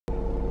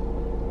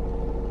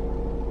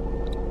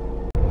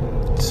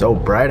So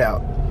bright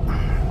out.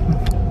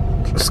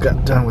 Just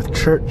got done with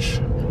church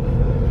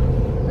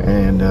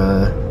and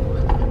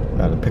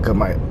got to pick up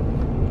my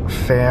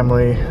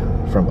family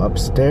from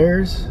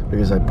upstairs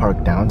because I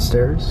parked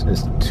downstairs.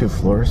 There's 2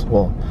 floors.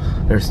 Well,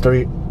 there's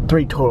three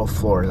total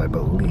floors, I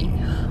believe,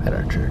 at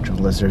our church,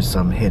 unless there's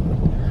some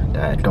hidden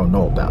that I don't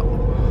know about.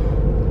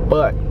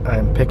 But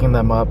I'm picking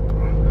them up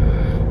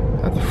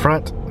at the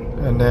front,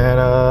 and then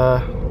I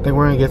think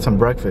we're gonna get some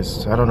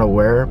breakfast. I don't know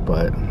where,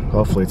 but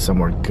hopefully it's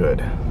somewhere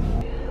good.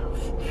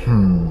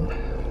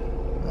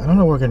 I don't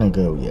know where we're gonna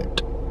go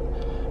yet.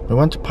 We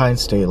went to Pine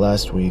State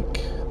last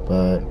week,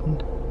 but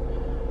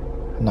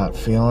not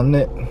feeling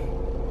it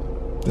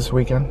this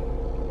weekend.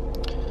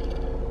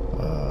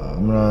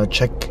 I'm gonna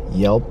check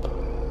Yelp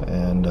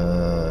and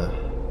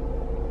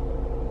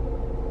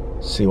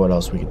see what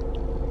else we could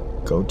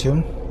go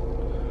to,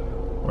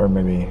 or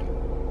maybe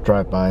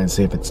drive by and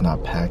see if it's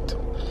not packed.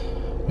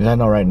 And I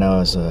know right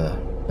now is a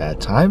bad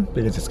time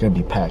because it's gonna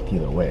be packed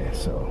either way,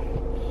 so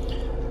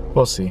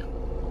we'll see.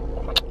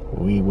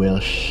 We will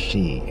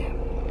see.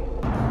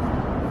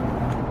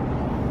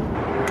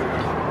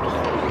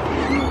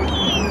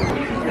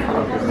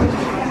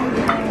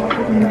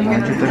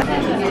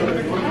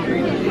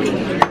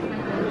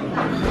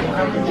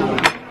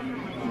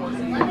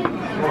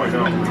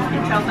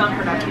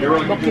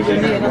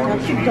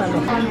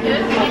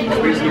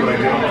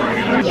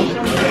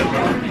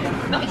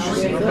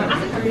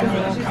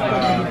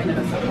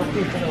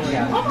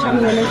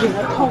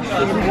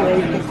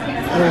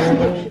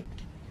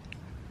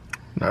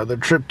 Another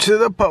trip to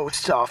the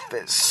post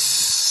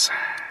office.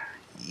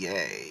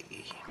 Yay.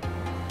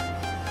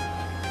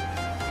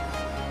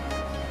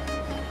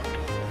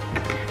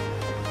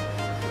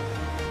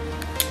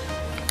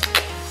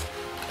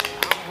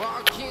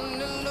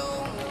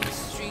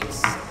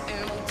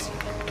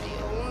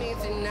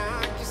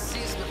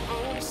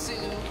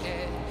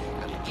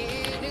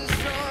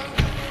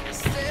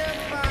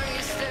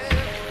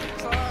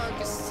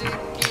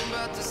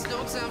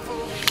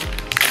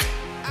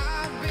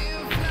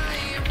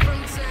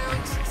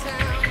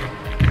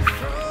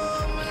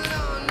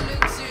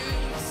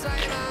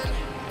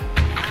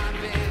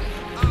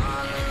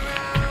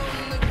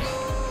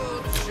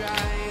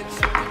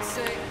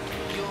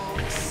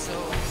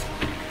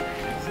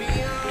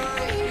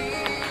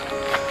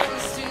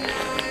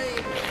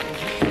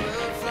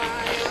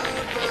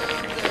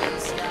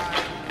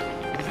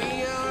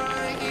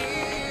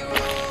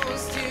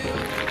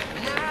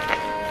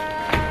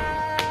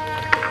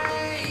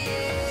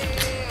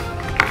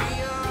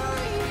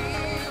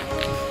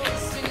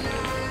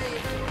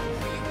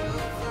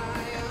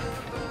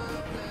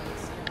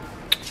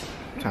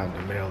 Time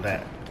to mail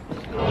that.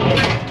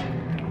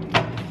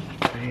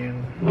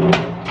 And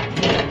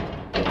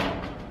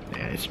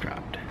it's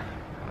dropped.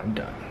 I'm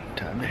done.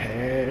 Time to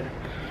head.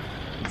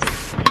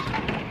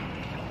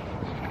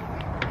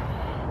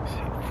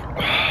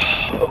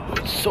 Oh,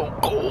 it's so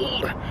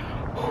cold. I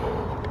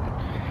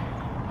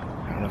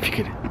don't know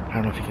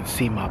if you can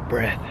see my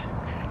breath.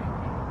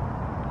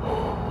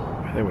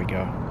 There we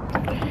go.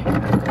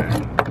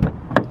 Alright.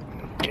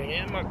 Getting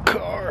in my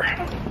car.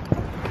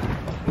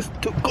 It's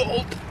too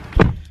cold.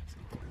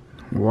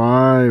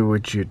 Why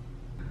would you?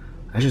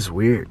 That's just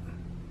weird.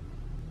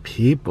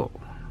 People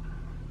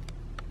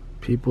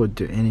would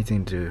do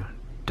anything to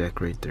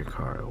decorate their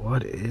car.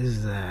 What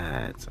is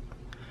that?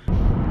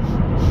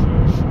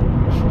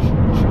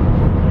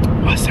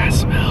 What's that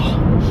smell?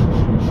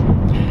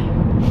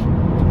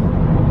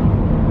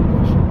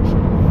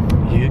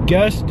 You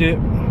guessed it.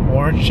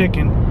 Orange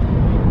chicken.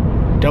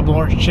 Double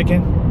orange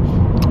chicken.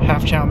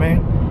 Half chow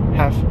mein.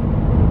 Half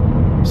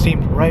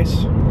steamed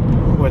rice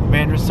with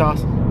mandarin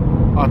sauce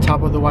on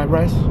top of the white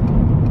rice.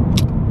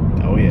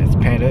 Oh yeah, it's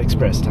Panda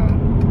Express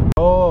time.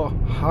 Oh,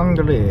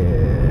 hungry.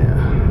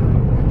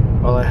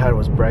 All I had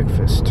was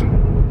breakfast.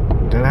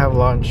 Didn't have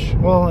lunch.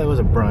 Well, it was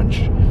a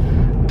brunch,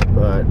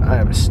 but I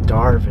am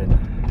starving.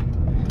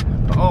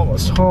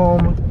 Almost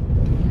home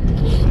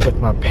with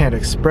my Panda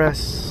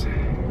Express,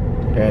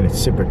 and it's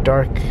super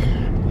dark.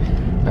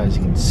 As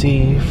you can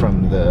see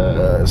from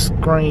the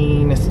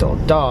screen, it's still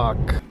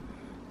dark.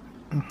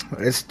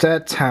 It's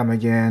that time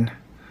again.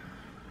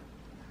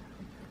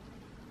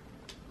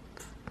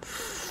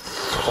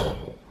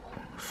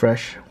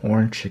 Fresh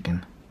orange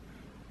chicken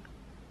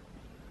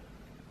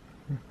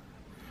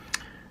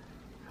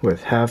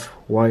with half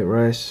white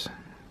rice,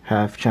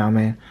 half chow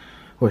mein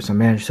with some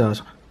mandarin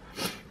sauce.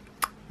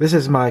 This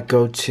is my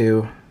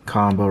go-to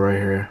combo right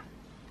here,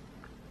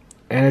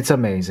 and it's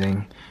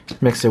amazing.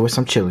 Mix it with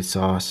some chili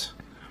sauce.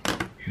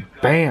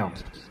 Bam!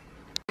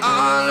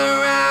 All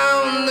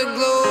around the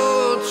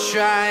globe,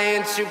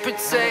 trying to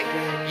protect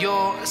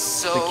your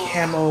soul. The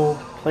Camo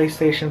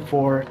PlayStation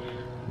 4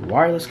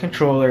 wireless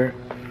controller,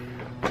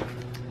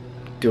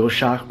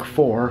 DualShock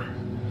 4,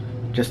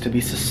 just to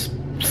be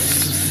specific.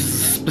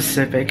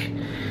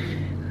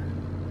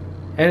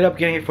 Ended up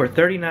getting it for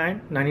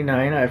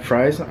 $39.99 at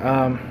Fry's.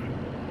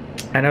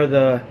 I know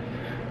the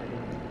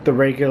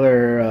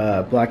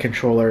regular black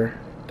controller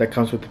that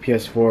comes with the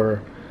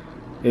PS4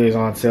 is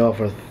on sale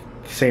for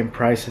same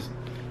prices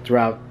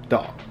throughout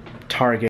the Target.